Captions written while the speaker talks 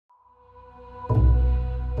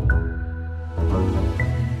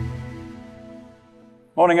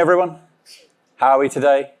Morning, everyone. How are we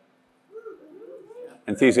today?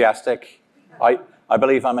 Enthusiastic? I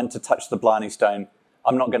believe I'm meant to touch the Blarney Stone.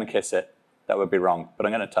 I'm not going to kiss it. That would be wrong, but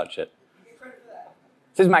I'm going to touch it.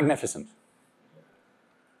 This is magnificent.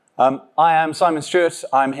 I am Simon Stewart.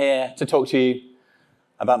 I'm here to talk to you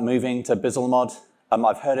about moving to Bzlmod.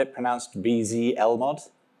 I've heard it pronounced Bzlmod,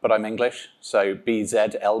 but I'm English, so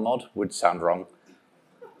Bzlmod would sound wrong.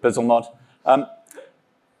 Bzlmod.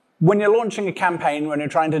 When you're launching a campaign, when you're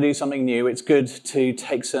trying to do something new, it's good to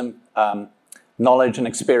take some knowledge and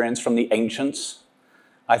experience from the ancients.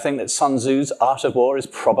 I think that Sun Tzu's Art of War is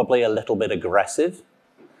probably a little bit aggressive.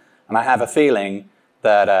 And I have a feeling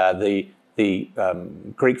that the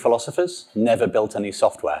Greek philosophers never built any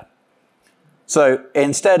software. So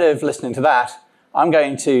instead of listening to that, I'm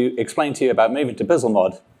going to explain to you about moving to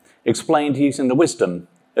Bzlmod, explained using the wisdom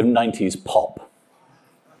of 90s pop.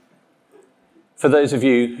 For those of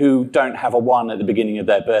you who don't have a 1 at the beginning of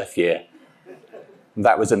their birth year,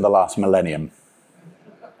 that was in the last millennium.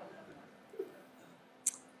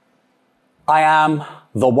 I am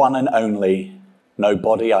the one and only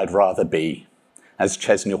nobody I'd rather be, as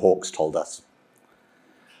Chesney Hawkes told us.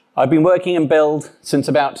 I've been working in Build since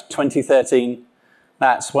about 2013.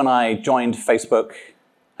 That's when I joined Facebook.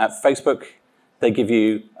 At Facebook, they give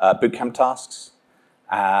you bootcamp tasks.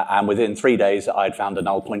 And within 3 days, I'd found a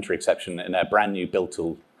null pointer exception in their brand new build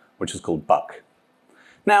tool, which is called Buck.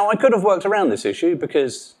 Now, I could have worked around this issue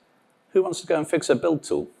because who wants to go and fix a build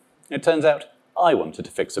tool? It turns out I wanted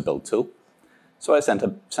to fix a build tool. So I sent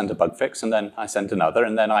a bug fix, and then I sent another,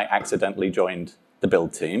 and then I accidentally joined the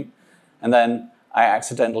build team. And then I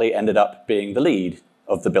accidentally ended up being the lead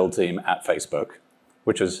of the build team at Facebook,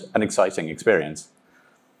 which was an exciting experience.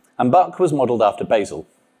 And Buck was modeled after Bazel.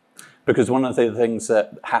 Because one of the things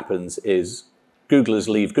that happens is Googlers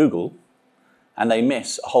leave Google and they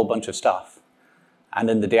miss a whole bunch of stuff. And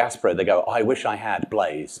in the diaspora, they go, I wish I had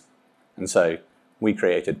Blaze. And so we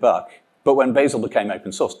created Buck. But when Bazel became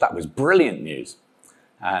open source, that was brilliant news.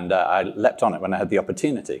 And I leapt on it when I had the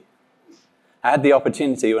opportunity. I had the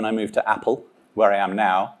opportunity when I moved to Apple, where I am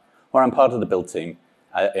now, where I'm part of the build team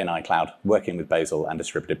in iCloud, working with Bazel and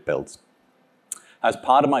distributed builds. As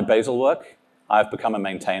part of my Bazel work, I've become a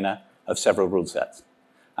maintainer of several rule sets.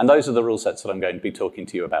 And those are the rule sets that I'm going to be talking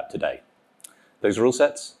to you about today. Those rule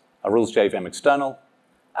sets are rules JVM external,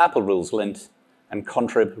 Apple rules lint, and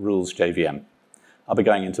contrib rules JVM. I'll be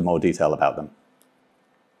going into more detail about them.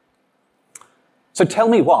 So tell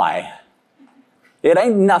me why. It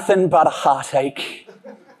ain't nothing but a heartache.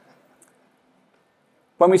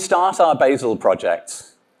 When we start our Bazel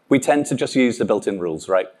projects, we tend to just use the built-in rules,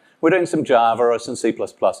 right? We're doing some Java or some C++.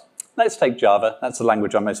 Let's take Java. That's the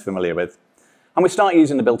language I'm most familiar with. And we start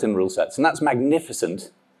using the built-in rule sets. And that's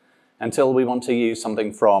magnificent until we want to use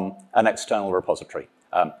something from an external repository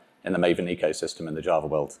in the Maven ecosystem in the Java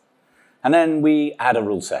world. And then we add a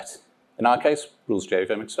rule set. In our case, rules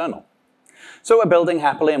JVM external. So we're building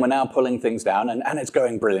happily, and we're now pulling things down, and it's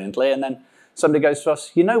going brilliantly. And then somebody goes to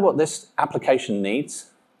us, you know what this application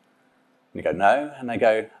needs? And you go, no. And they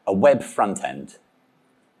go, a web front end.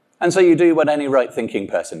 And so you do what any right-thinking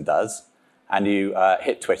person does, and you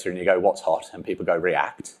hit Twitter and you go, what's hot? And people go,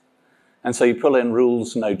 React. And so you pull in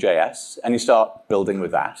rules Node.js, and you start building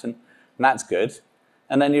with that, and that's good.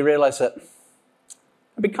 And then you realize that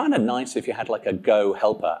it'd be kind of nice if you had like a Go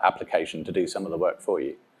helper application to do some of the work for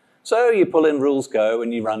you. So you pull in rules Go,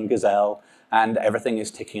 and you run Gazelle, and everything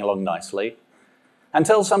is ticking along nicely,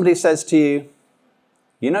 until somebody says to you,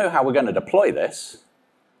 you know how we're going to deploy this?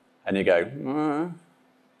 And you go,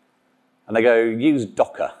 And they go, use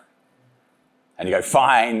Docker. And you go,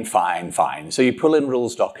 fine, fine, fine. So you pull in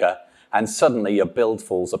rules Docker, and suddenly your build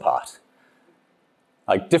falls apart.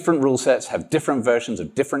 Like different rule sets have different versions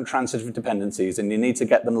of different transitive dependencies, and you need to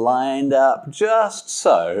get them lined up just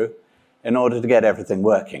so in order to get everything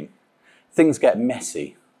working. Things get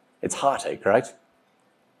messy. It's heartache, right?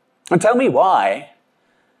 And tell me why.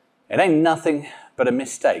 It ain't nothing but a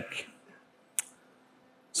mistake.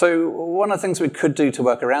 So one of the things we could do to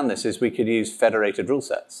work around this is we could use federated rule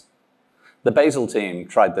sets. The Bazel team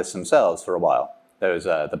tried this themselves for a while. There was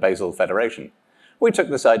the Bazel Federation. We took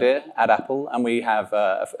this idea at Apple, and we have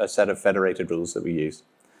a set of federated rules that we use.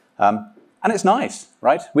 And it's nice,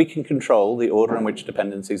 right? We can control the order in which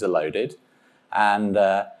dependencies are loaded, and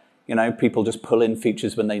people just pull in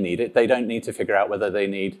features when they need it. They don't need to figure out whether they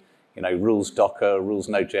need rules Docker, rules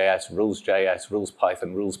Node.js, rules JS, rules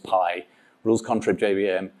Python, rules Py, rules contrib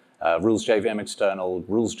JVM, rules JVM external,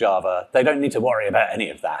 rules Java. They don't need to worry about any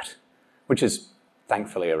of that, which is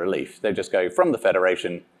thankfully a relief. They just go from the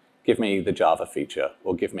federation, give me the Java feature,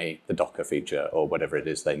 or give me the Docker feature, or whatever it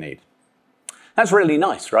is they need. That's really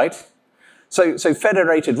nice, right? So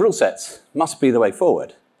federated rule sets must be the way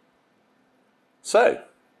forward. So,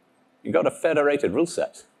 you've got a federated rule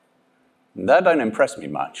set. That don't impress me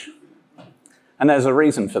much. And there's a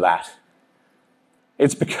reason for that.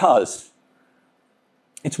 It's because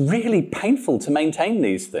it's really painful to maintain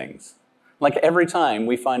these things. Like every time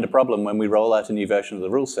we find a problem when we roll out a new version of the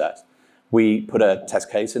rule set, we put a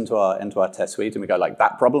test case into our test suite and we go like,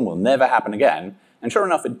 that problem will never happen again. And sure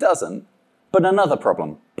enough, it doesn't, but another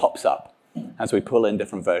problem pops up as we pull in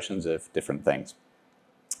different versions of different things.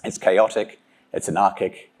 It's chaotic, it's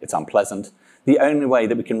anarchic, it's unpleasant. The only way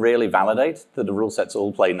that we can really validate that the rule sets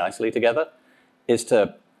all play nicely together is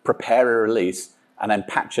to prepare a release and then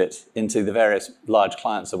patch it into the various large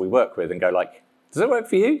clients that we work with and go like, does it work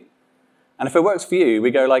for you? And if it works for you,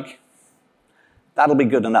 we go like, that'll be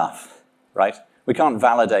good enough, right? We can't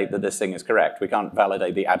validate that this thing is correct. We can't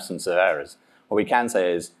validate the absence of errors. What we can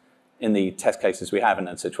say is, in the test cases we have and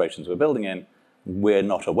the situations we're building in, we're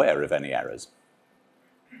not aware of any errors.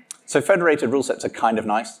 So federated rule sets are kind of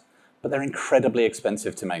nice, but they're incredibly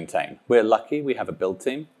expensive to maintain. We're lucky we have a build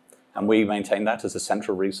team, and we maintain that as a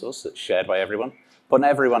central resource that's shared by everyone, but not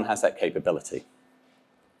everyone has that capability.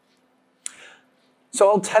 So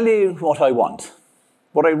I'll tell you what I want.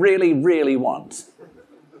 What I really, really want.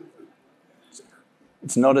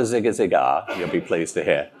 It's not a zig-a-zig-ah, you'll be pleased to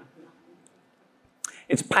hear.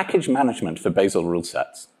 It's package management for Bazel rule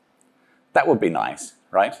sets. That would be nice,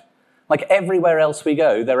 right? Like everywhere else we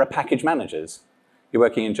go, there are package managers. You're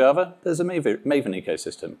working in Java, there's a Maven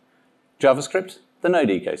ecosystem. JavaScript, the Node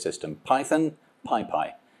ecosystem. Python,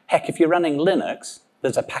 PyPy. Heck, if you're running Linux,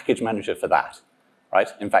 there's a package manager for that, right?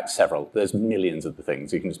 In fact, several. There's millions of the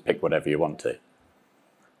things. You can just pick whatever you want to.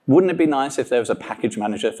 Wouldn't it be nice if there was a package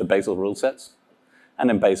manager for Bazel rule sets?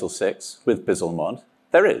 And in Bazel 6, with Bzlmod,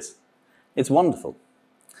 there is. It's wonderful.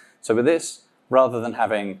 So with this, rather than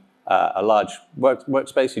having a large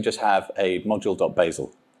workspace, you just have a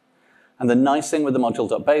module.bazel. And the nice thing with the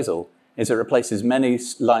module.bazel is it replaces many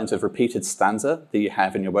lines of repeated stanza that you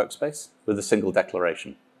have in your workspace with a single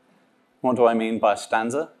declaration. What do I mean by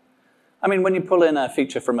stanza? I mean, when you pull in a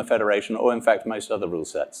feature from a federation, or in fact most other rule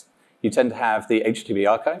sets, you tend to have the HTTP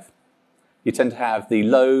archive. You tend to have the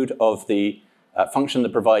load of the function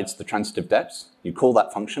that provides the transitive depths. You call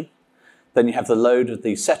that function. Then you have the load of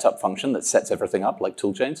the setup function that sets everything up, like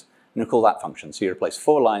toolchains, and you call that function. So you replace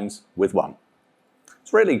 4 lines with 1.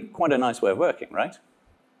 It's really quite a nice way of working, right?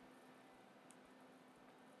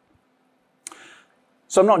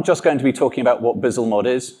 So I'm not just going to be talking about what Bzlmod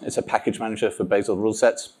is. It's a package manager for Bazel rule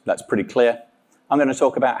sets. That's pretty clear. I'm going to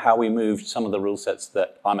talk about how we moved some of the rule sets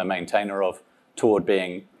that I'm a maintainer of toward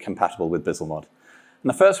being compatible with Bzlmod. And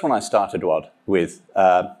the first one I started with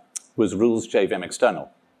was rules JVM external.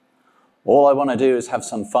 All I want to do is have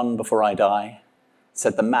some fun before I die,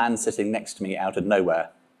 said the man sitting next to me out of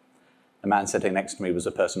nowhere. The man sitting next to me was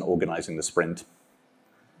a person organizing the sprint.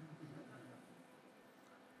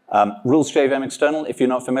 Rules JVM external, if you're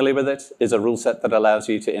not familiar with it, is a rule set that allows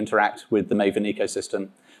you to interact with the Maven ecosystem.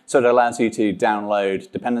 So it allows you to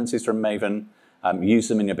download dependencies from Maven, use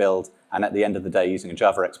them in your build, and at the end of the day, using a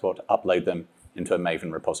Java export, upload them into a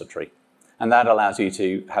Maven repository. And that allows you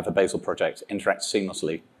to have a Bazel project interact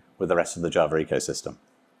seamlessly with the rest of the Java ecosystem.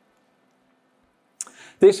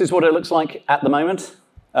 This is what it looks like at the moment.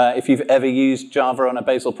 If you've ever used Java on a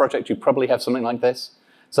Bazel project, you probably have something like this.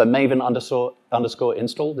 So Maven underscore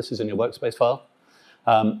install, this is in your workspace file.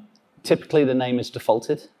 Typically, the name is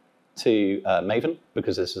defaulted to Maven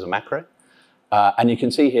because this is a macro. And you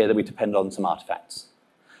can see here that we depend on some artifacts.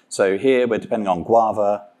 So here we're depending on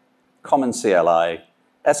Guava, Common CLI,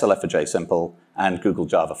 SLF for JSimple, and Google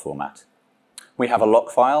Java format. We have a lock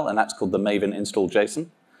file, and that's called the Maven install JSON.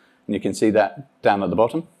 And you can see that down at the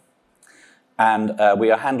bottom. And we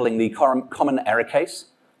are handling the common error case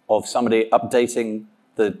of somebody updating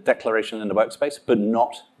the declaration in the workspace, but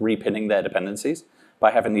not repinning their dependencies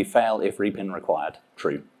by having the fail if repin required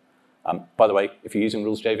true. By the way, if you're using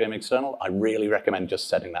rules JVM external, I really recommend just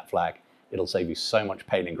setting that flag. It'll save you so much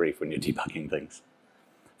pain and grief when you're debugging things.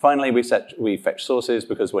 Finally, we fetch sources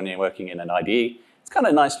because when you're working in an IDE, it's kind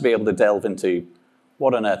of nice to be able to delve into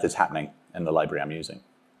what on earth is happening in the library I'm using.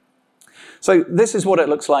 So this is what it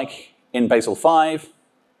looks like in Bazel 5.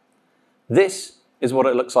 This is what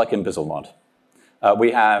it looks like in Bzlmod.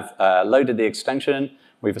 We have loaded the extension,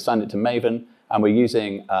 we've assigned it to Maven, and we're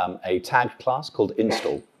using a tag class called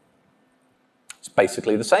install. It's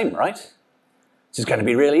basically the same, right? This is going to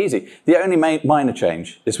be really easy. The only minor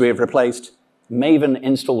change is we have replaced Maven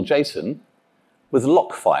install JSON with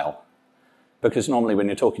lock file. Because normally when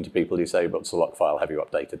you're talking to people, you say, what's the lock file? Have you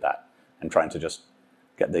updated that? And trying to just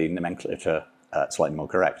get the nomenclature slightly more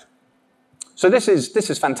correct. So this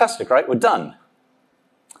is fantastic, right? We're done.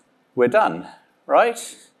 We're done,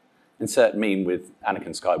 right? Insert meme with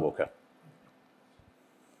Anakin Skywalker.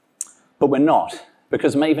 But we're not,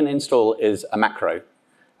 because Maven install is a macro,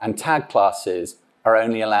 and tag classes are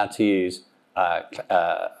only allowed to use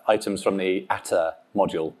items from the atta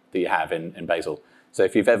module that you have in Bazel. So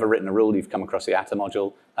if you've ever written a rule, you've come across the atta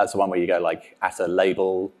module. That's the one where you go like atta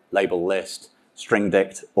label, label list, string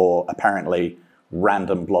dict, or apparently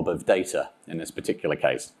random blob of data in this particular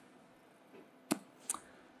case.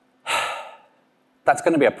 That's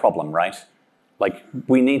going to be a problem, right? Like,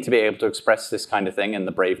 we need to be able to express this kind of thing in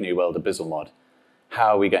the brave new world of Bzlmod.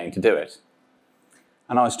 How are we going to do it?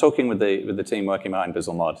 And I was talking with the team working behind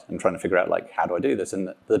Bzlmod and trying to figure out, like, how do I do this?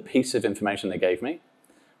 And the piece of information they gave me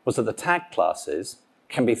was that the tag classes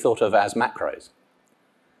can be thought of as macros.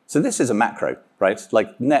 So this is a macro, right?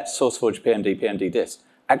 Like net sourceforge pmd dist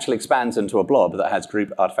actually expands into a blob that has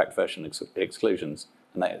group artifact version exclusions,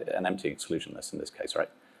 and an empty exclusion list in this case, right?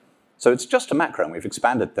 So it's just a macro, and we've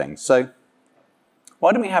expanded things. So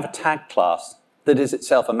why don't we have a tag class that is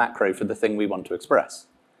itself a macro for the thing we want to express?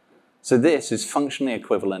 So this is functionally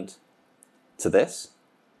equivalent to this,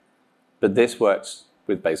 but this works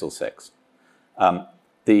with Bazel 6.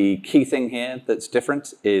 The key thing here that's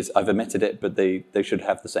different is I've omitted it, but they should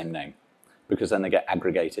have the same name, because then they get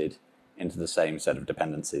aggregated into the same set of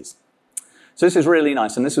dependencies. So this is really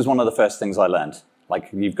nice, and this is one of the first things I learned. Like,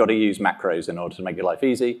 you've got to use macros in order to make your life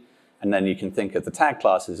easy, and then you can think of the tag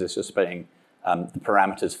classes as just being the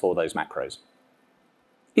parameters for those macros.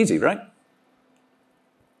 Easy, right?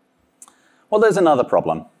 Well, there's another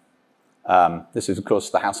problem. This is, of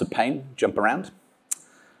course, the house of pain, jump around.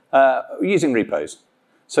 Using repos.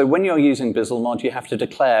 So when you're using Bzlmod, you have to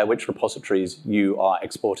declare which repositories you are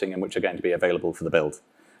exporting and which are going to be available for the build.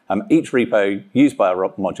 Each repo used by a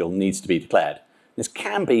module needs to be declared. This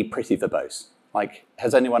can be pretty verbose. Like,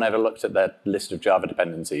 has anyone ever looked at their list of Java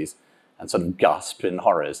dependencies and sort of gasped in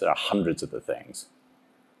horrors? There are hundreds of the things.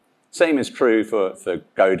 Same is true for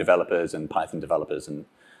Go developers and Python developers and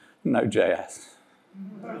Node.js.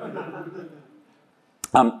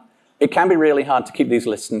 It can be really hard to keep these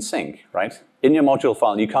lists in sync, right? In your module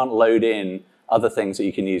file, you can't load in other things that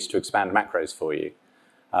you can use to expand macros for you.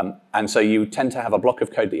 And so you tend to have a block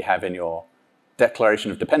of code that you have in your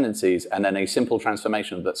declaration of dependencies and then a simple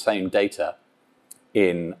transformation of that same data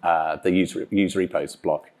in the use repos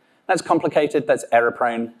block. That's complicated, that's error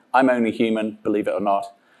prone. I'm only human, believe it or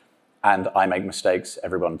not. And I make mistakes,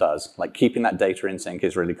 everyone does. Like, keeping that data in sync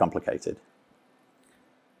is really complicated.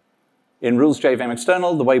 In rules.jvm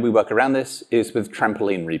external, the way we work around this is with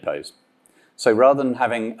trampoline repos. So rather than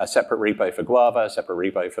having a separate repo for Guava, a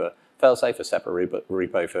separate repo for failsafe, a separate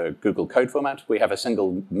repo for Google code format, we have a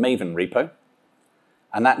single Maven repo.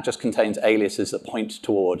 And that just contains aliases that point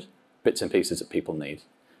toward bits and pieces that people need.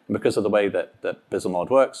 And because of the way that Bzlmod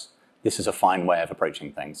works, this is a fine way of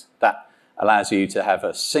approaching things. That allows you to have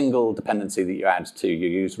a single dependency that you add to your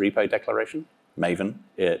use repo declaration, Maven,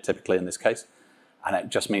 typically in this case. And it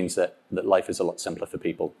just means that life is a lot simpler for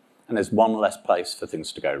people. And there's one less place for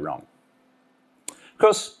things to go wrong. Of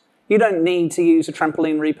course, you don't need to use a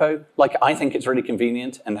trampoline repo. Like, I think it's really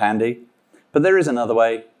convenient and handy. But there is another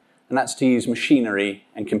way, and that's to use machinery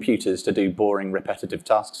and computers to do boring, repetitive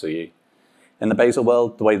tasks for you. In the Bazel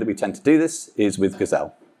world, the way that we tend to do this is with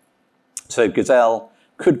Gazelle. So Gazelle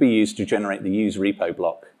could be used to generate the use repo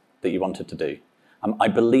block that you wanted to do. I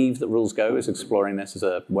believe that RulesGo is exploring this as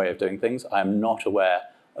a way of doing things. I am not aware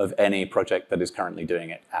of any project that is currently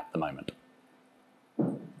doing it at the moment.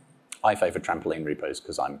 I favor trampoline repos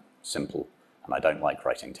because I'm simple and I don't like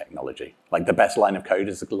writing technology. Like, the best line of code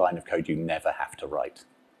is the line of code you never have to write.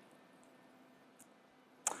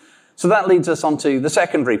 So that leads us on to the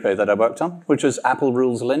second repo that I worked on, which was Apple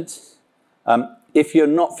Rules Lint. If you're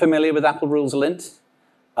not familiar with Apple Rules Lint,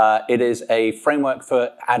 it is a framework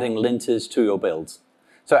for adding linters to your builds.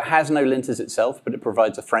 So it has no linters itself, but it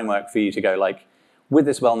provides a framework for you to go like, with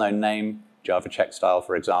this well-known name, Java check style,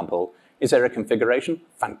 for example, is there a configuration?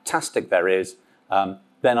 Fantastic, there is.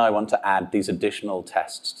 Then I want to add these additional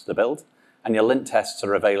tests to the build. And your lint tests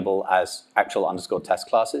are available as actual _ test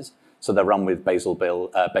classes. So they're run with Bazel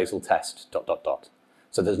test ...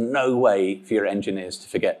 So there's no way for your engineers to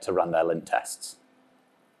forget to run their lint tests.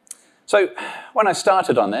 So when I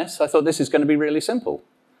started on this, I thought this is going to be really simple,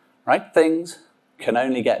 right? Things can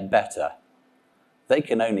only get better. They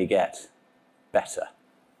can only get better.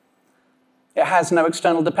 It has no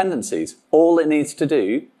external dependencies. All it needs to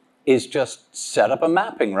do is just set up a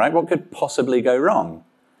mapping, right? What could possibly go wrong?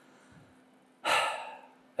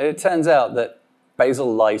 It turns out that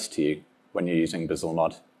Bazel lies to you when you're using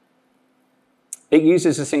Bzlmod. it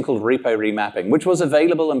uses this thing called repo remapping, which was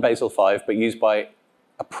available in Bazel 5, but used by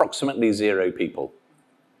approximately 0 people.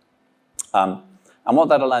 And what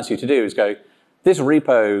that allows you to do is go, this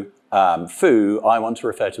repo foo I want to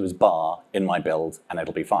refer to as bar in my build, and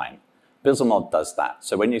it'll be fine. Bzlmod does that.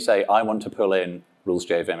 So when you say, I want to pull in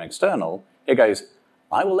rules.jvm external, it goes,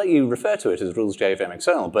 I will let you refer to it as rules.jvm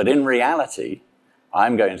external, but in reality,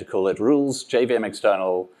 I'm going to call it rules.jvm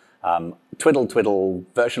external, twiddle twiddle,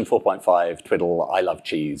 version 4.5, twiddle, I love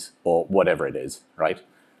cheese, or whatever it is, right?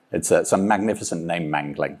 It's some magnificent name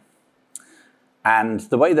mangling. And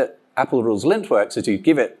the way that Apple Rules Lint works is you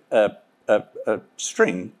give it a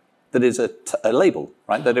string that is a label,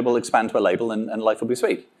 right? That it will expand to a label and life will be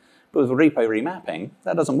sweet. But with repo remapping,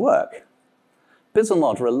 that doesn't work.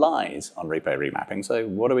 Bzlmod relies on repo remapping, so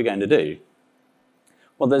what are we going to do?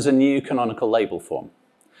 Well, there's a new canonical label form.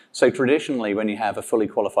 So traditionally, when you have a fully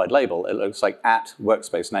qualified label, it looks like at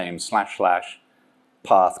workspace name /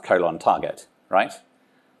 path : target, right?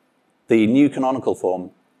 The new canonical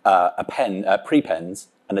form prepends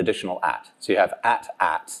an additional at. So you have at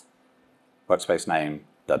workspace name, .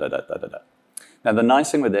 Now, the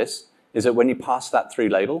nice thing with this is that when you pass that through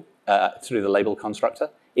the label constructor,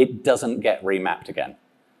 it doesn't get remapped again.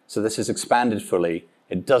 So this is expanded fully.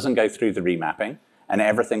 It doesn't go through the remapping, and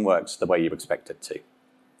everything works the way you expect it to.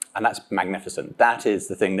 And that's magnificent. That is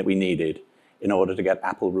the thing that we needed in order to get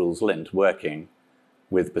Apple Rules Lint working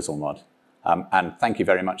with Bzlmod. And thank you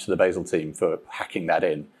very much to the Bazel team for hacking that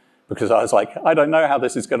in, because I was like, I don't know how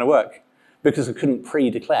this is going to work, because I couldn't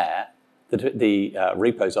pre-declare the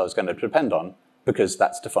repos I was going to depend on, because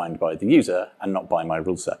that's defined by the user and not by my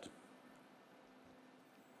rule set.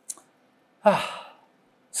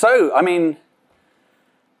 So, I mean,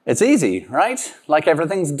 it's easy, right? Like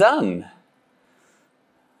everything's done.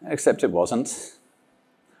 Except it wasn't.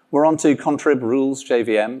 We're on to contrib rules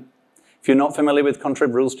JVM. If you're not familiar with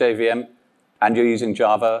contrib rules JVM and you're using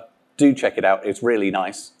Java, do check it out. It's really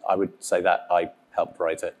nice. I would say that I helped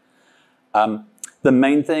write it. The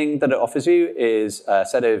main thing that it offers you is a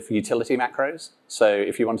set of utility macros. So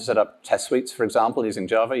if you want to set up test suites, for example, using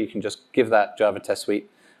Java, you can just give that Java test suite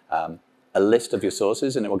a list of your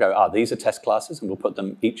sources, and it will go, these are test classes, and we'll put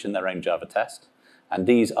them each in their own Java test. And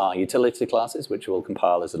these are utility classes, which will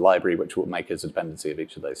compile as a library, which will make as a dependency of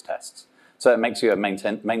each of those tests. So it makes your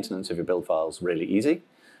maintenance of your build files really easy.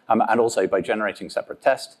 And also, by generating separate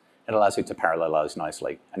tests, it allows you to parallelize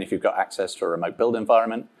nicely. And if you've got access to a remote build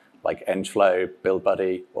environment, like ngFlow,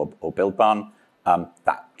 BuildBuddy, or BuildBarn,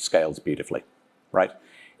 that scales beautifully, right?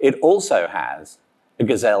 It also has a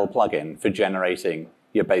Gazelle plugin for generating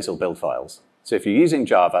your Bazel build files. So if you're using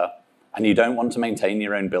Java and you don't want to maintain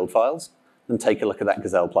your own build files, then take a look at that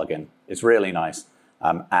Gazelle plugin. It's really nice,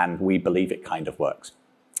 and we believe it kind of works.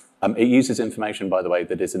 It uses information, by the way,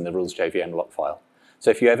 that is in the rules.jvm log file.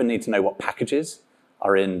 So if you ever need to know what packages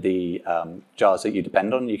are in the jars that you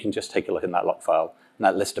depend on, you can just take a look in that log file, and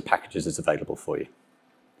that list of packages is available for you.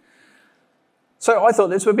 So I thought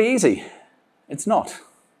this would be easy. It's not.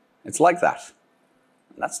 It's like that.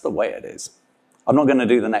 And that's the way it is. I'm not going to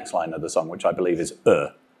do the next line of the song, which I believe is Oh,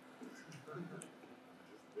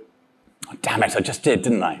 damn it, I just did,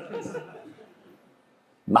 didn't I?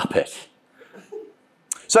 Muppet.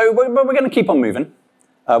 So we're going to keep on moving.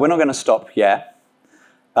 We're not going to stop yet.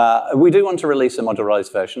 We do want to release a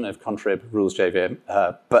modularized version of contrib rules JVM,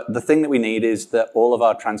 but the thing that we need is that all of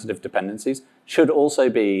our transitive dependencies should also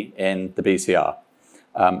be in the BCR.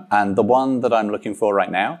 And the one that I'm looking for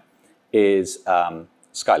right now is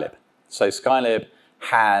Skylib. So Skylib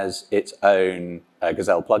has its own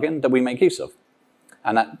Gazelle plugin that we make use of.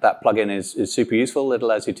 And that plugin is super useful. It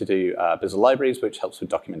allows you to do Bazel libraries, which helps with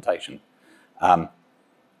documentation.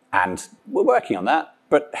 And we're working on that,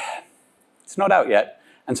 but it's not out yet.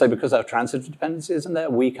 And so because our transitive dependency isn't there,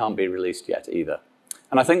 we can't be released yet either.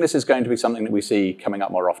 And I think this is going to be something that we see coming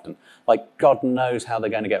up more often. Like, God knows how they're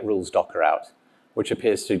going to get rules Docker out, which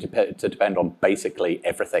appears to depend on basically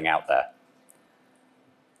everything out there.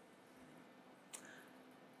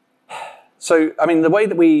 So, I mean, the way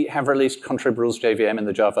that we have released contrib rules JVM in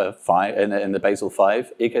the Java 5, in the Bazel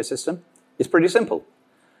 5 ecosystem is pretty simple.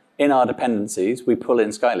 In our dependencies, we pull in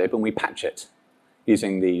Skylib and we patch it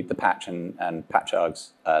using the patch and patch args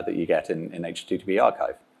that you get in HTTP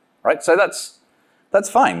archive, right? So that's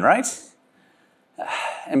fine, right?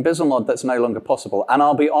 In Bzlmod, that's no longer possible. And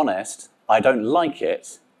I'll be honest, I don't like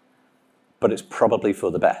it, but it's probably for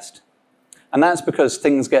the best. And that's because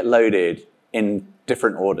things get loaded in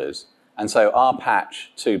different orders. And so our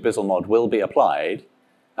patch to Bzlmod will be applied,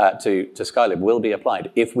 to Skylib will be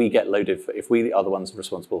applied if we get loaded, if we are the ones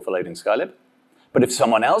responsible for loading Skylib. But if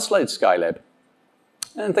someone else loads Skylib,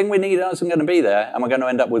 And the thing we need isn't going to be there, and we're going to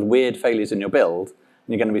end up with weird failures in your build, and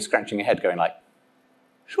you're going to be scratching your head going like,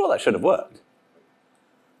 sure, that should have worked.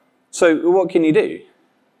 So what can you do?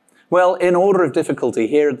 Well, in order of difficulty,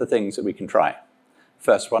 here are the things that we can try.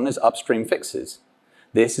 First one is upstream fixes.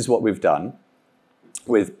 This is what we've done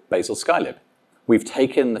with Bazel Skylib. We've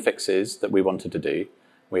taken the fixes that we wanted to do.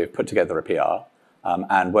 We've put together a PR,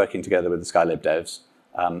 and working together with the Skylib devs,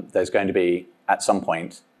 there's going to be, at some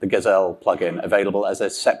point, the Bazel plugin available as a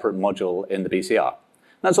separate module in the BCR.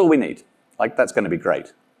 That's all we need. Like, that's going to be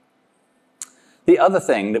great. The other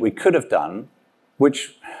thing that we could have done,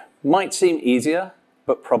 which might seem easier,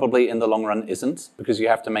 but probably in the long run isn't, because you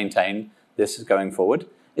have to maintain this going forward,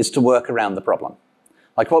 is to work around the problem.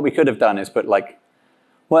 Like, what we could have done is put like,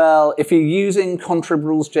 well, if you're using contrib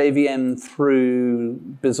rules JVM through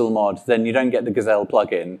Bzlmod, then you don't get the Bazel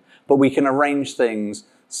plugin, but we can arrange things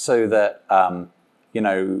so that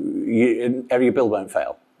your build won't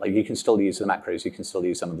fail. Like, you can still use the macros, you can still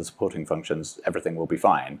use some of the supporting functions, everything will be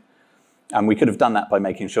fine. And we could have done that by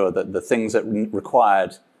making sure that the things that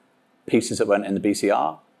required pieces that weren't in the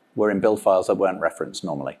BCR were in build files that weren't referenced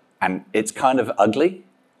normally. And it's kind of ugly,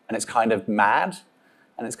 and it's kind of mad,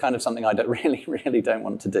 and it's kind of something I really don't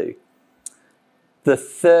want to do. The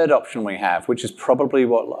third option we have, which is probably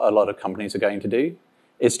what a lot of companies are going to do,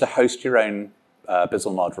 is to host your own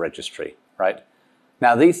Bzlmod registry, right?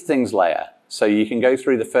 Now, these things layer. So you can go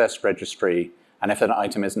through the first registry, and if an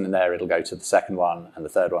item isn't in there, it'll go to the second one, and the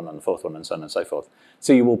third one, and the fourth one, and so on and so forth.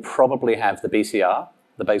 So you will probably have the BCR,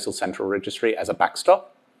 the Bazel Central Registry, as a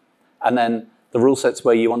backstop. And then the rule sets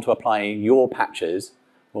where you want to apply your patches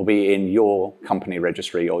will be in your company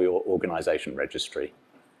registry or your organization registry,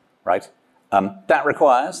 right? That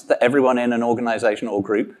requires that everyone in an organization or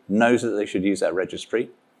group knows that they should use that registry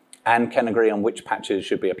and can agree on which patches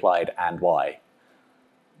should be applied and why.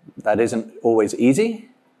 That isn't always easy,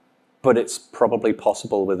 but it's probably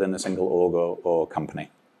possible within a single org or company.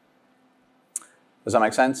 Does that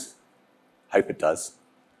make sense? Hope it does,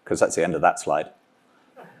 because that's the end of that slide.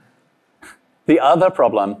 The other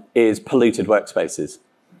problem is polluted workspaces.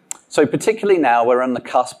 So particularly now, we're on the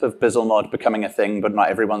cusp of Bzlmod becoming a thing, but not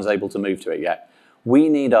everyone's able to move to it yet. We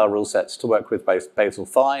need our rule sets to work with both Bazel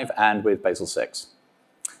 5 and with Bazel 6.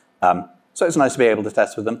 So it's nice to be able to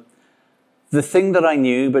test with them. The thing that I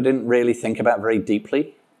knew but didn't really think about very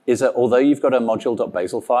deeply is that although you've got a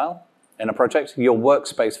module.bazel file in a project, your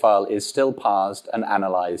workspace file is still parsed and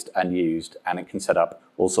analyzed and used, and it can set up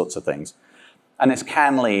all sorts of things. And this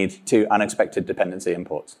can lead to unexpected dependency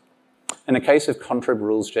imports. In the case of contrib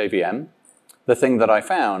rules JVM, the thing that I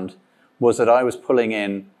found was that I was pulling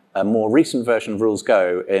in a more recent version of rules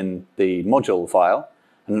go in the module file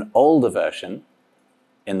and an older version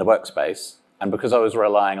in the workspace. And because I was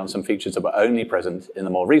relying on some features that were only present in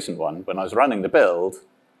the more recent one, when I was running the build,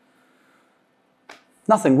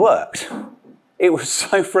 nothing worked. It was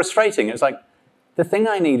so frustrating. It was like, the thing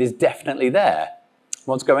I need is definitely there.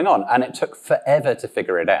 What's going on? And it took forever to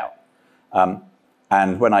figure it out.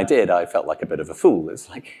 And when I did, I felt like a bit of a fool. It's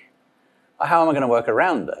like, how am I going to work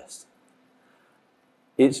around this?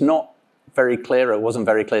 It's not very clear, it wasn't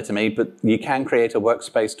very clear to me, but you can create a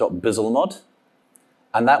workspace.bzlmod,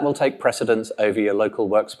 and that will take precedence over your local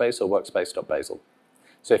workspace or workspace.bazel.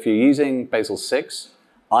 So if you're using Bazel 6,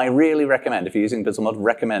 I really recommend, if you're using Bzlmod,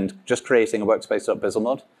 recommend just creating a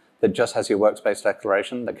workspace.bzlmod that just has your workspace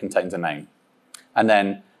declaration that contains a name. And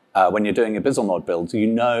then when you're doing a Bzlmod build, you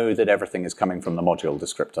know that everything is coming from the module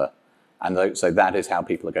descriptor. And so that is how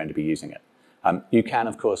people are going to be using it. You can,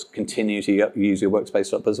 of course, continue to use your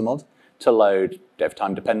workspace.bzlmod to load dev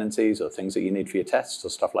time dependencies or things that you need for your tests or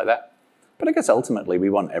stuff like that. But I guess ultimately we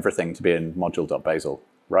want everything to be in module.bazel,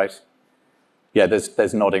 right? Yeah,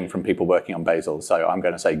 there's nodding from people working on Bazel, so I'm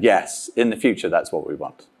going to say yes, in the future that's what we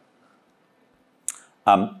want.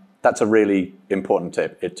 That's a really important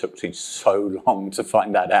tip. It took me so long to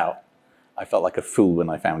find that out. I felt like a fool when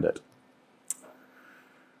I found it.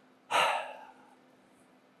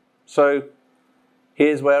 So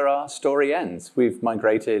here's where our story ends. We've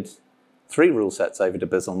migrated 3 rule sets over to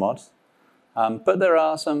Bzlmod, but there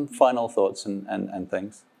are some final thoughts and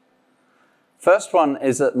things. First one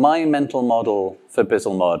is that my mental model for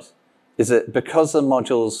Bzlmod is that because the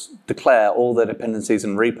modules declare all their dependencies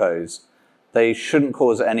and repos, they shouldn't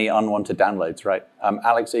cause any unwanted downloads, right?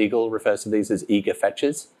 Alex Eagle refers to these as eager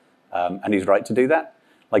fetches, and he's right to do that.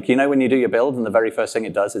 Like, you know when you do your build and the very first thing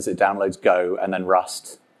it does is it downloads Go and then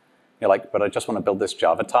Rust. You're like, but I just want to build this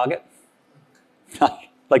Java target.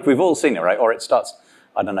 Like we've all seen it, right? Or it starts,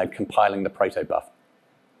 I don't know, compiling the protobuf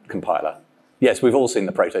compiler. Yes, we've all seen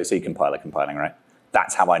the proto-C compiler compiling, right?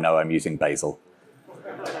 That's how I know I'm using Bazel.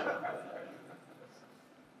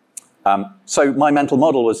 So my mental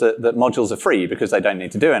model was that modules are free because they don't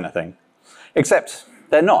need to do anything. Except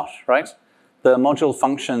they're not, right? The module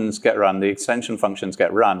functions get run, the extension functions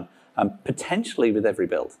get run, potentially with every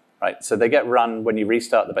build, right? So they get run when you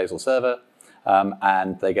restart the Bazel server,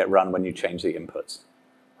 and they get run when you change the inputs,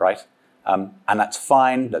 right? And that's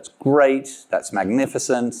fine, that's great, that's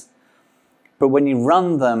magnificent. But when you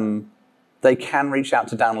run them, they can reach out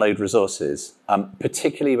to download resources,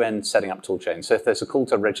 particularly when setting up toolchains. So if there's a call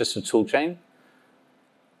to register toolchain,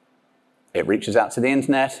 it reaches out to the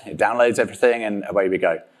internet, it downloads everything, and away we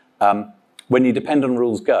go. When you depend on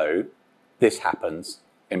rules go, this happens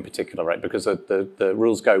in particular, right? Because the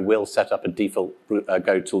rules go will set up a default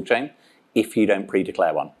Go toolchain if you don't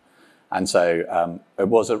pre-declare one. And so it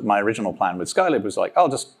was my original plan with Skylib was like, I'll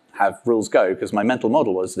just have rules go because my mental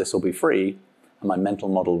model was this will be free, and my mental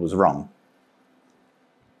model was wrong.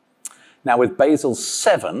 Now with Bazel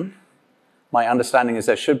 7, my understanding is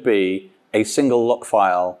there should be a single log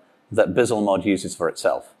file that Bzlmod uses for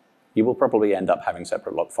itself. You will probably end up having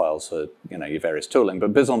separate log files for your various tooling,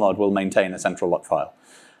 but Bzlmod will maintain a central log file.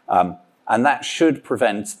 And that should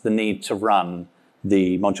prevent the need to run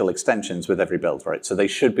the module extensions with every build, right? So they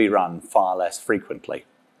should be run far less frequently,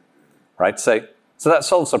 right? So that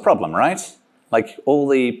solves the problem, right? Like all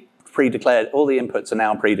the inputs are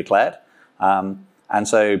now pre-declared. And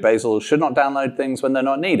so Bazel should not download things when they're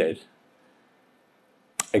not needed.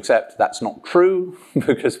 Except that's not true,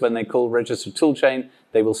 because when they call register toolchain,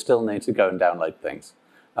 they will still need to go and download things.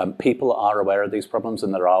 People are aware of these problems,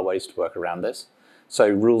 and there are ways to work around this. So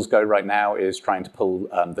Rules Go right now is trying to pull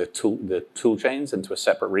the toolchains into a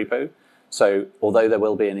separate repo. So although there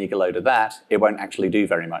will be an eager load of that, it won't actually do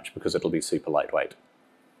very much because it'll be super lightweight.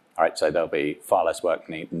 All right, so there'll be far less work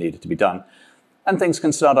needed to be done. And things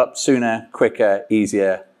can start up sooner, quicker,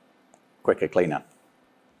 easier, quicker, cleaner.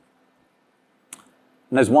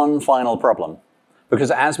 And there's one final problem.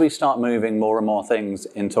 Because as we start moving more and more things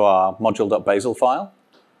into our module.bazel file,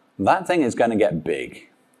 that thing is going to get big.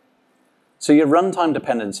 So your runtime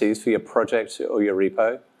dependencies for your project or your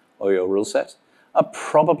repo or your rule set are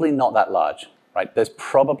probably not that large, right? There's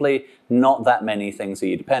probably not that many things that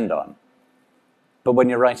you depend on. But when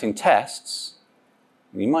you're writing tests,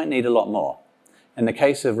 you might need a lot more. In the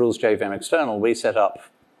case of Rules JVM External, we set up,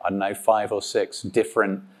 I don't know, 5 or 6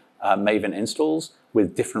 different Maven installs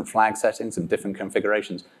with different flag settings and different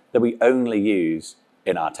configurations that we only use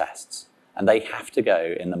in our tests. And they have to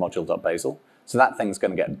go in the module.bazel. So that thing's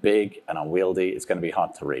going to get big and unwieldy. It's going to be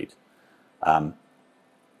hard to read.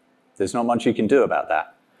 There's not much you can do about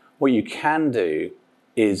that. What you can do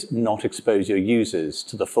is not expose your users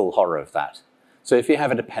to the full horror of that. So if you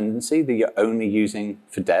have a dependency that you're only using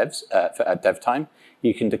for devs, at dev time,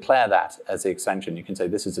 you can declare that as the extension. You can say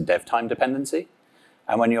this is a dev time dependency.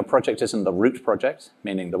 And when your project isn't the root project,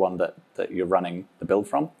 meaning the one that you're running the build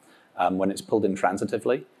from, when it's pulled in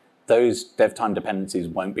transitively, those dev time dependencies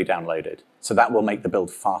won't be downloaded. So that will make the build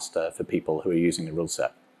faster for people who are using the rule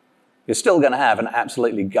set. You're still going to have an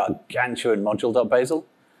absolutely gargantuan module.bazel,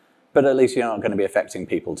 but at least you're not going to be affecting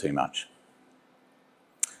people too much.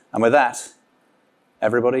 And with that,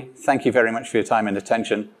 everybody, thank you very much for your time and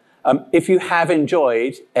attention. If you have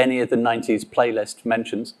enjoyed any of the 90s playlist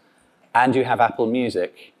mentions and you have Apple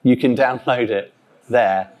Music, you can download it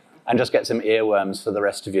there and just get some earworms for the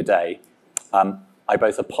rest of your day. I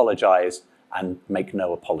both apologize and make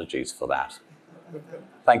no apologies for that.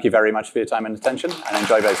 Thank you very much for your time and attention, and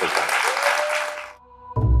enjoy Bazel.